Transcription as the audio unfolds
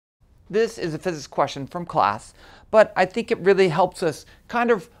This is a physics question from class, but I think it really helps us kind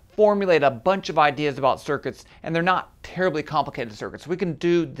of formulate a bunch of ideas about circuits, and they're not terribly complicated circuits. We can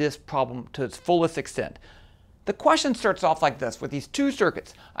do this problem to its fullest extent. The question starts off like this with these two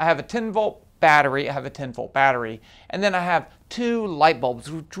circuits. I have a 10-volt battery, and then I have two light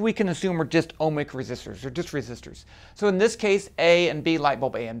bulbs, which we can assume are just ohmic resistors, or just resistors. So in this case, A and B, light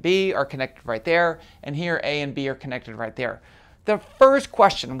bulb A and B are connected right there, and here A and B are connected right there. The first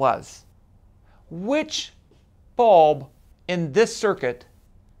question was, which bulb in this circuit,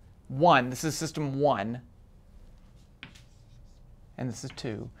 1, this is system 1, and this is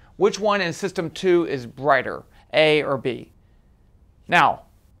 2, which one in system 2 is brighter, A or B? Now,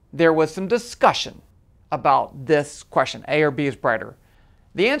 there was some discussion about this question, A or B is brighter.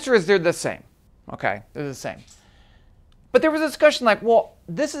 The answer is they're the same, okay? They're the same. But there was a discussion like, well,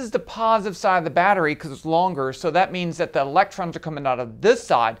 this is the positive side of the battery because it's longer, so that means that the electrons are coming out of this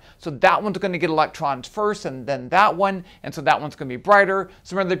side, so that one's going to get electrons first and then that one, and so that one's going to be brighter.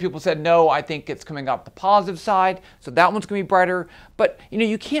 Some other people said, no, I think it's coming out the positive side, so that one's going to be brighter. But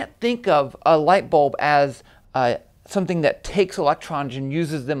you can't think of a light bulb as something that takes electrons and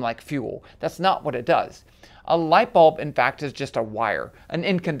uses them like fuel. That's not what it does. A light bulb, in fact, is just a wire. An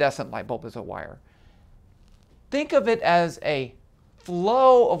incandescent light bulb is a wire. Think of it as a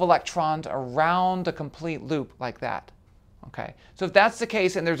flow of electrons around a complete loop like that. Okay, so if that's the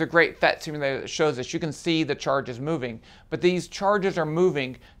case, and there's a great PhET simulator that shows this, you can see the charges moving, but these charges are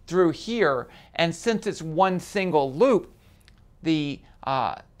moving through here, and since it's one single loop, the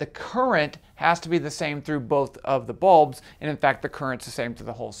current has to be the same through both of the bulbs, and in fact the current's the same through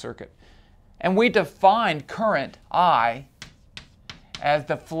the whole circuit. And we define current, I, as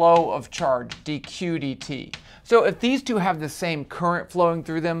the flow of charge, dq dt. So if these two have the same current flowing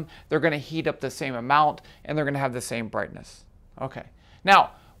through them, they're going to heat up the same amount, and they're going to have the same brightness. Okay.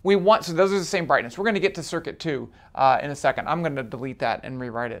 Now, so those are the same brightness. We're going to get to circuit 2 in a second. I'm going to delete that and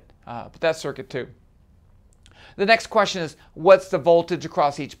rewrite it, but that's circuit 2. The next question is, what's the voltage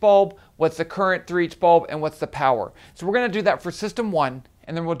across each bulb? What's the current through each bulb? And what's the power? So we're going to do that for system 1,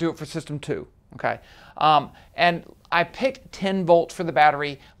 and then we'll do it for system 2. Okay. And I picked 10 volts for the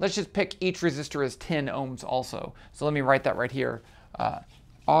battery. Let's just pick each resistor as 10 ohms also. So let me write that right here.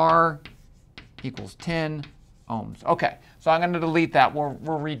 R equals 10 ohms. Okay, so I'm going to delete that. We'll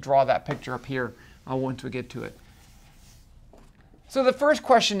redraw that picture up here once we get to it. So the first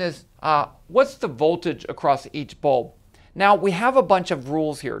question is, what's the voltage across each bulb? Now, we have a bunch of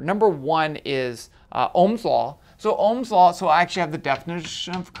rules here. Number 1 is Ohm's law. So Ohm's law, so I actually have the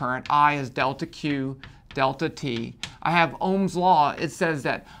definition of current. I is delta Q, delta T. I have Ohm's law. It says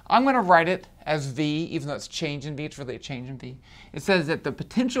that, I'm going to write it as V, even though it's change in V. It's really a change in V. It says that the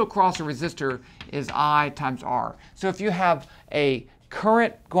potential across a resistor is I times R. So if you have a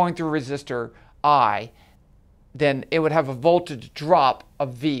current going through a resistor, I, then it would have a voltage drop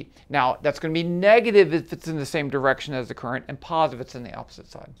of V. Now, that's going to be negative if it's in the same direction as the current, and positive if it's in the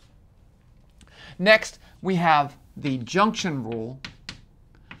opposite side. Next, we have the junction rule.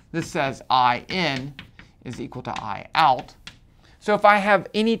 This says I in is equal to I out. So if I have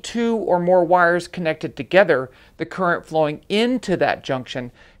any 2 or more wires connected together, the current flowing into that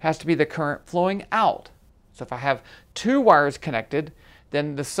junction has to be the current flowing out. So if I have 2 wires connected,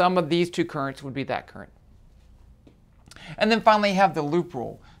 then the sum of these 2 currents would be that current. And then finally, you have the loop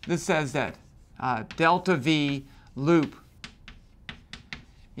rule. This says that delta V loop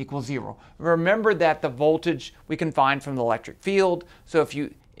equals 0. Remember that the voltage we can find from the electric field. So if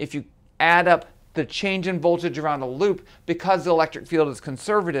you add up the change in voltage around a loop, because the electric field is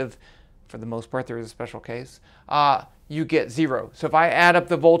conservative, for the most part there is a special case, you get 0. So if I add up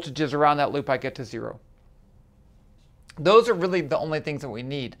the voltages around that loop, I get to 0. Those are really the only things that we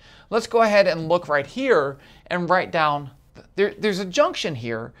need. Let's go ahead and look right here and write down, there's a junction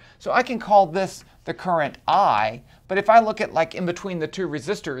here, so I can call this the current I, but if I look at like in between the 2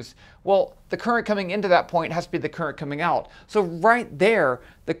 resistors, well, the current coming into that point has to be the current coming out. So right there,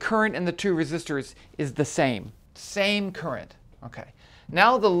 the current in the 2 resistors is the same current. Okay.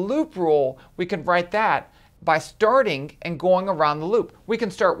 Now the loop rule, we can write that by starting and going around the loop. We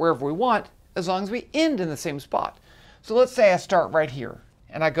can start wherever we want as long as we end in the same spot. So let's say I start right here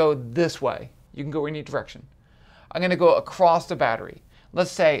and I go this way. You can go any direction. I'm going to go across the battery.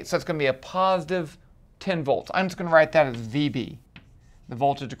 Let's say, so it's going to be a positive 10 volts. I'm just going to write that as VB, the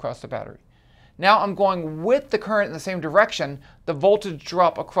voltage across the battery. Now I'm going with the current in the same direction. The voltage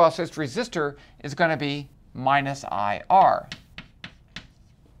drop across this resistor is going to be minus IR.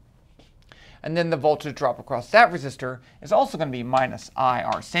 And then the voltage drop across that resistor is also going to be minus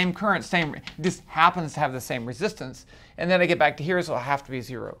IR. Same current, this happens to have the same resistance. And then I get back to here, so it'll have to be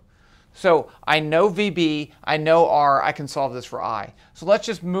 0. So I know VB, I know R, I can solve this for I. So let's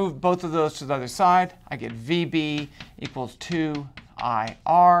just move both of those to the other side. I get VB equals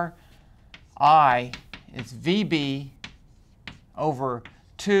 2IR. I is VB over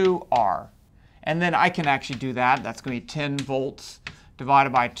 2R. And then I can actually do that. That's going to be 10 volts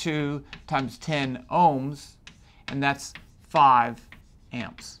divided by 2 times 10 ohms. And that's 5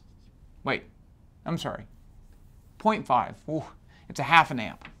 amps. Wait, I'm sorry. 0.5. Ooh, it's a half an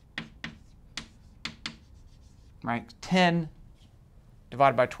amp. Right? 10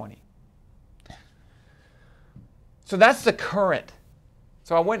 divided by 20. So that's the current.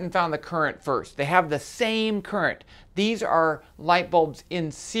 So I went and found the current first. They have the same current. These are light bulbs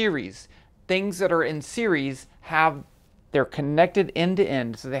in series. Things that are in series they're connected end to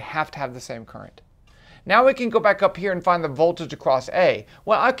end, so they have to have the same current. Now we can go back up here and find the voltage across A.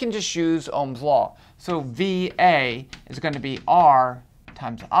 Well, I can just use Ohm's law. So VA is going to be R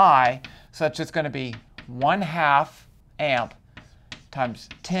times I, such it's going to be 1/2 amp times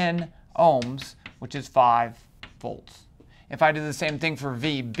 10 ohms, which is 5 volts. If I do the same thing for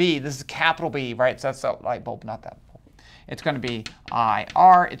VB, this is capital B, right? So that's the light bulb, not that bulb. It's going to be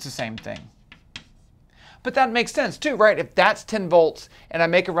IR. It's the same thing. But that makes sense too, right? If that's 10 volts and I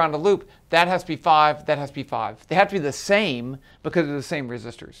make it around a loop, that has to be 5, that has to be 5. They have to be the same because they're the same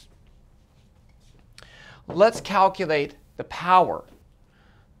resistors. Let's calculate the power.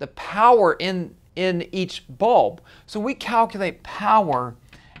 The power in each bulb. So we calculate power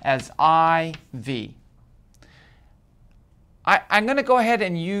as IV. I'm going to go ahead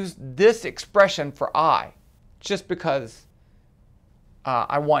and use this expression for I, just because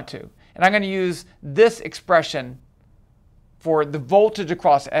I want to. And I'm going to use this expression for the voltage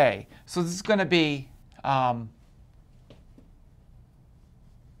across A. So this is going to be no,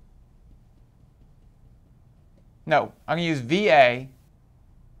 I'm going to use VA.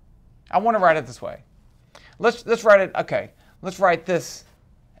 I want to write it this way. Let's write it. Okay, let's write that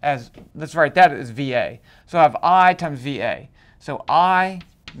as VA. So I have I times VA. So I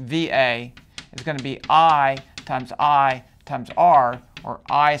VA is going to be I times R, or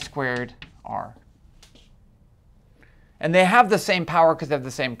I squared R. And they have the same power because they have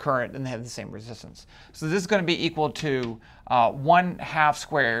the same current and they have the same resistance. So this is going to be equal to 1/2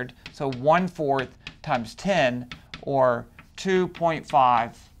 squared, so 1/4 times 10, or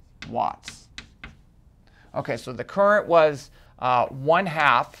 2.5 watts. Okay, so the current was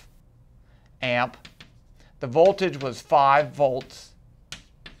 1/2 amp. The voltage was 5 volts.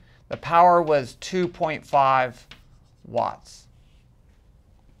 The power was 2.5 watts.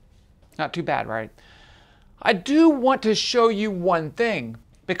 Not too bad, right? I do want to show you one thing,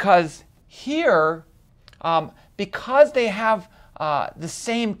 because here, because they have the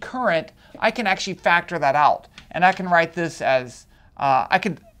same current, I can actually factor that out. And I can write this as, I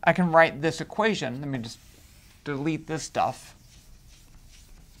can write this equation. Let me just delete this stuff.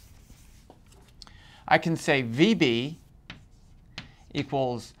 I can say VB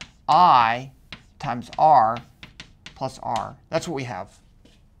equals I times R plus R. That's what we have.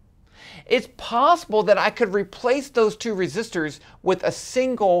 It's possible that I could replace those two resistors with a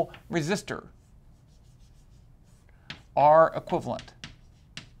single resistor, R equivalent.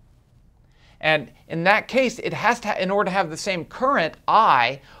 And in that case, it has to, in order to have the same current,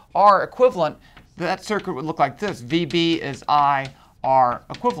 I, R equivalent, that circuit would look like this. VB is I, R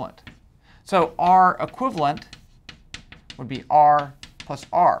equivalent. So R equivalent would be R plus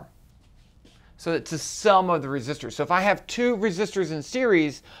R. So it's the sum of the resistors. So if I have two resistors in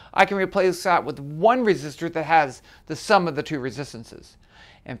series, I can replace that with one resistor that has the sum of the two resistances.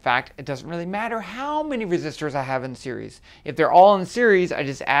 In fact, it doesn't really matter how many resistors I have in series. If they're all in series, I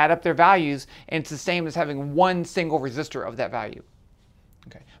just add up their values, and it's the same as having one single resistor of that value.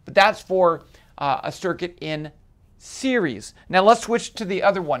 Okay, but that's for a circuit in series. Now let's switch to the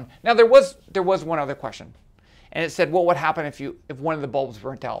other one. Now there was one other question, and it said, what would happen if one of the bulbs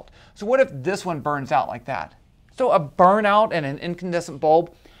burnt out? So what if this one burns out like that? So a burnout in an incandescent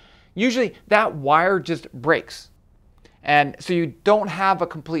bulb, usually that wire just breaks. And so you don't have a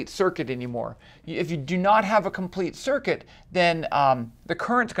complete circuit anymore. If you do not have a complete circuit, then the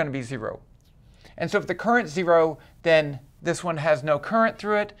current's going to be 0. And so if the current's 0, then this one has no current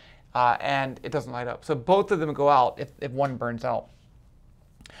through it, and it doesn't light up. So both of them go out if one burns out.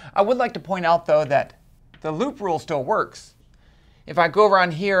 I would like to point out, though, that the loop rule still works. If I go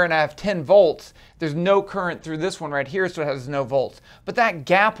around here and I have 10 volts, there's no current through this one right here, so it has no volts. But that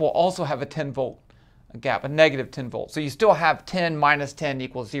gap will also have a 10 volt gap, a negative 10 volts. So you still have 10 minus 10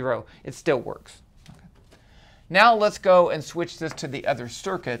 equals 0. It still works. Okay. Now let's go and switch this to the other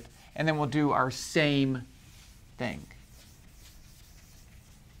circuit, and then we'll do our same thing.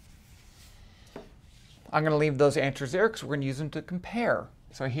 I'm going to leave those answers there because we're going to use them to compare.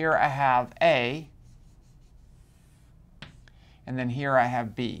 So here I have A, and then here I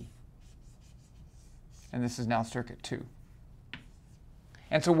have B. And this is now circuit 2.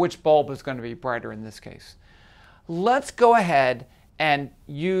 And so which bulb is going to be brighter in this case? Let's go ahead and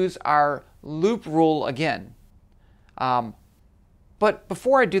use our loop rule again. But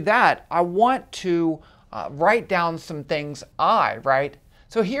before I do that, I want to write down some things I, right?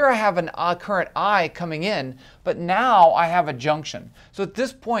 So here I have a current I coming in, but now I have a junction. So at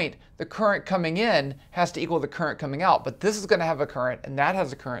this point, the current coming in has to equal the current coming out. But this is going to have a current, and that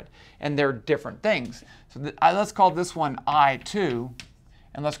has a current, and they're different things. So let's call this one I2,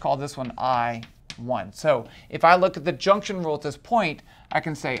 and let's call this one I1. So if I look at the junction rule at this point, I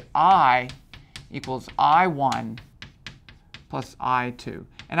can say I equals I1 plus I2.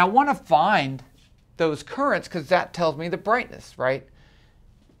 And I want to find those currents because that tells me the brightness, right?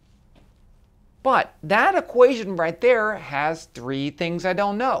 But that equation right there has 3 things I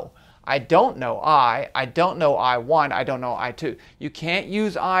don't know. I don't know I don't know I1, I don't know I2. You can't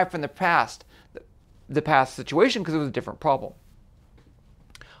use I from the past situation because it was a different problem.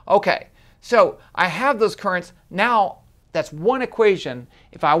 Okay, so I have those currents. Now that's one equation.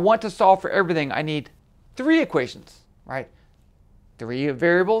 If I want to solve for everything, I need 3 equations, right? 3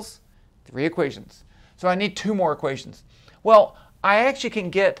 variables, 3 equations. So I need 2 more equations. Well, I actually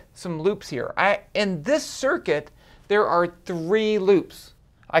can get some loops here. In this circuit, there are 3 loops.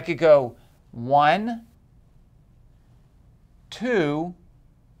 I could go 1, 2,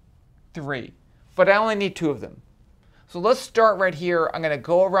 3. But I only need 2 of them. So let's start right here. I'm going to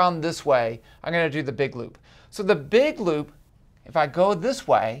go around this way. I'm going to do the big loop. So the big loop, if I go this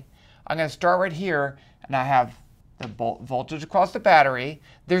way, I'm going to start right here, and I have the voltage across the battery.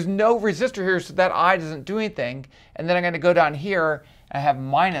 There's no resistor here, so that I doesn't do anything. And then I'm going to go down here, and I have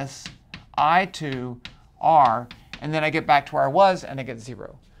minus I2R, and then I get back to where I was, and I get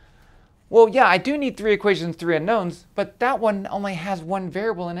 0. Well, yeah, I do need 3 equations, 3 unknowns, but that one only has 1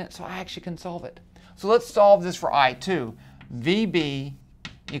 variable in it, so I actually can solve it. So let's solve this for I2. VB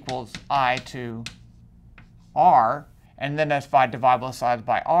equals I2R, and then if I divide both sides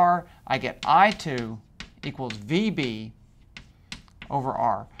by R, I get I2 equals VB over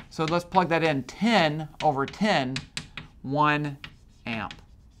R. So let's plug that in. 10 over 10, 1 amp.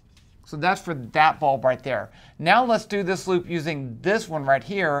 So that's for that bulb right there. Now let's do this loop using this one right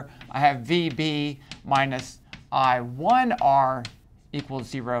here. I have VB minus I1R equals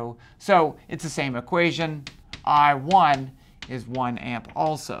 0. So it's the same equation. I1 is 1 amp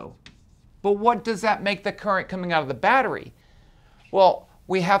also. But what does that make the current coming out of the battery? Well,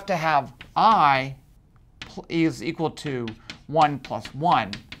 we have to have I is equal to 1 plus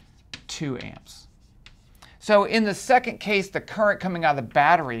 1, 2 amps. So in the second case, the current coming out of the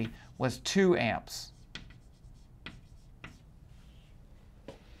battery was 2 amps.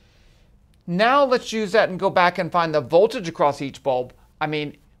 Now let's use that and go back and find the voltage across each bulb. I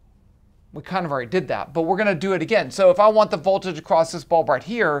mean, we kind of already did that, but we're going to do it again. So if I want the voltage across this bulb right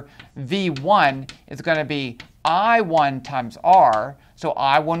here, V1 is going to be I1 times R. So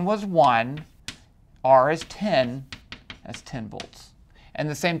I1 was 1. R is 10, that's 10 volts. And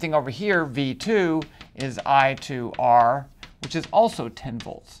the same thing over here, V2 is I2R, which is also 10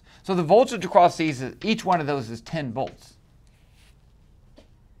 volts. So the voltage across these, each one of those is 10 volts.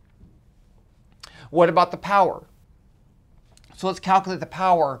 What about the power? So let's calculate the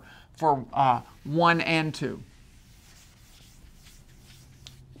power for 1 and 2.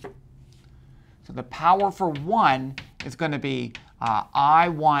 So the power for 1 is going to be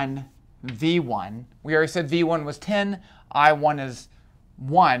I1 V1. We already said V1 was 10, I1 is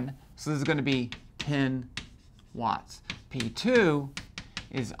 1, so this is going to be 10 watts. P2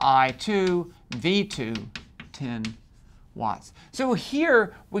 is I2 V2, 10 watts. So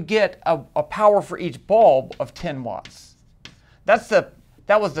here we get a power for each bulb of 10 watts. That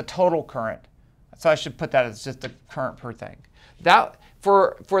was the total current. So I should put that as just the current per thing. That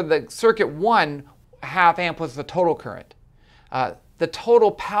for the circuit 1, ½ amp was the total current. The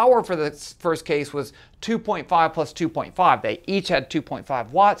total power for the first case was 2.5 plus 2.5. They each had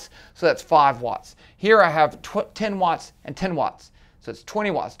 2.5 watts, so that's 5 watts. Here I have 10 watts and 10 watts, so it's 20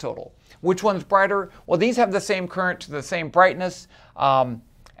 watts total. Which one's brighter? Well, these have the same current to the same brightness,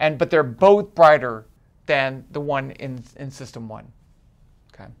 but they're both brighter than the one in system 1.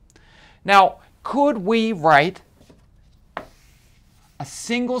 Okay. Now, could we write a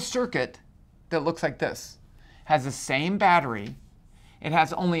single circuit that looks like this? Has the same battery. It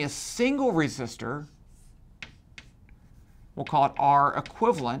has only a single resistor. We'll call it R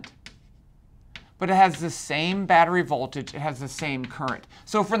equivalent. but it has the same battery voltage, it has the same current.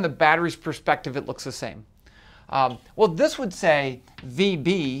 So from the battery's perspective, it looks the same. Well, this would say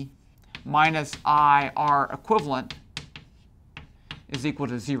VB minus IR equivalent is equal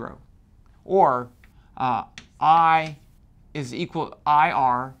to 0. Or I is equal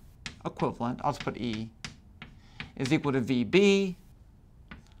IR equivalent, I'll just put E, is equal to VB.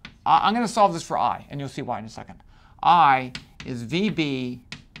 I'm going to solve this for I, and you'll see why in a second. I is VB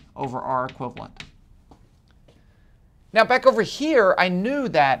over R equivalent. Now back over here, I knew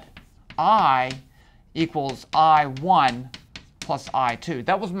that I equals I1 plus I2.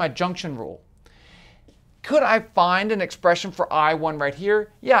 That was my junction rule. Could I find an expression for I1 right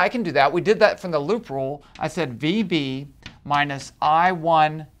here? Yeah, I can do that. We did that from the loop rule. I said VB minus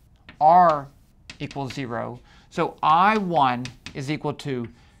I1 R equals 0. So I1 is equal to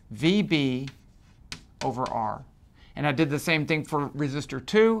VB over R. And I did the same thing for resistor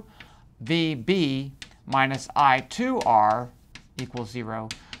 2. VB minus I2R equals 0.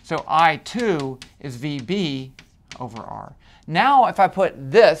 So I2 is VB over R. Now if I put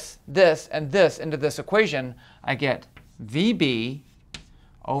this, and this into this equation, I get VB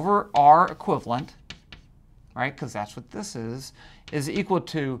over R equivalent, right, because that's what this is equal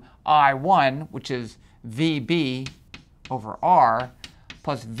to I1, which is VB over R,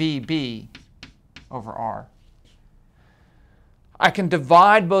 plus VB over R. I can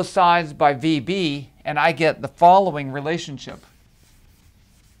divide both sides by VB, and I get the following relationship.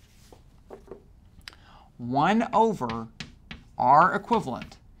 1 over R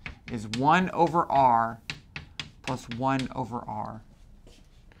equivalent is 1 over R plus 1 over R.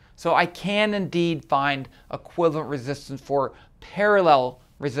 So I can indeed find equivalent resistance for parallel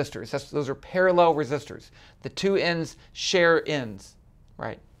resistors. Those are parallel resistors. The two ends share ends,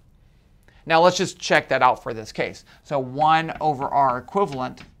 right? Now let's just check that out for this case. So 1 over R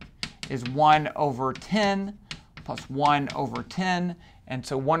equivalent is 1 over 10 plus 1 over 10. And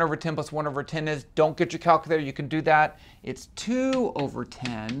so 1 over 10 plus 1 over 10 is, don't get your calculator, you can do that. It's 2 over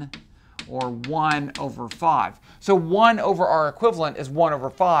 10 or 1 over 5. So 1 over R equivalent is 1 over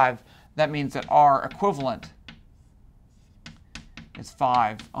 5. That means that R equivalent is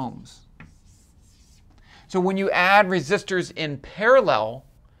 5 ohms. So when you add resistors in parallel,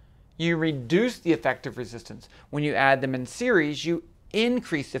 you reduce the effective resistance. When you add them in series, you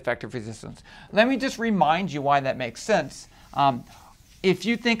increase the effective resistance. Let me just remind you why that makes sense. If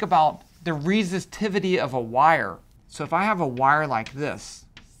you think about the resistivity of a wire, so if I have a wire like this,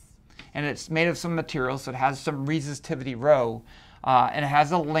 and it's made of some material, so it has some resistivity rho, and it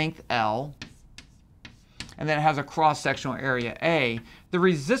has a length L, and then it has a cross-sectional area A, the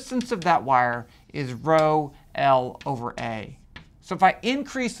resistance of that wire is rho L over A. So if I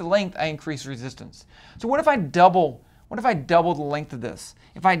increase the length, I increase resistance. So what if I double the length of this?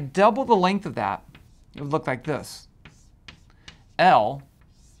 If I double the length of that, it would look like this. L.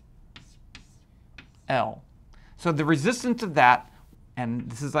 So the resistance of that, and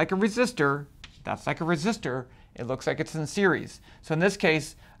this is like a resistor, that's like a resistor, it looks like it's in series. So in this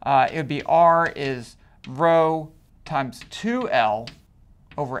case, it would be R is rho times 2L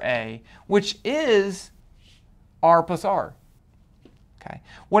over A, which is R plus R. Okay.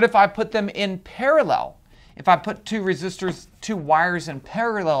 What if I put them in parallel? If I put two resistors, two wires in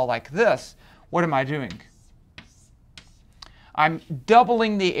parallel like this, what am I doing? I'm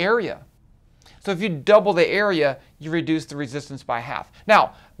doubling the area. So if you double the area, you reduce the resistance by half.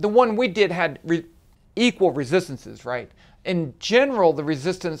 Now, the one we did had equal resistances, right? In general, the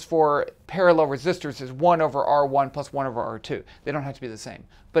resistance for parallel resistors is 1 over R1 plus 1 over R2. They don't have to be the same,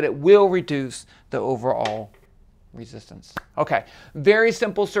 but it will reduce the overall resistance. Okay, very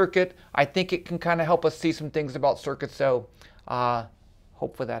simple circuit. I think it can kind of help us see some things about circuits, so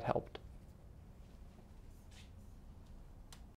hopefully that helped.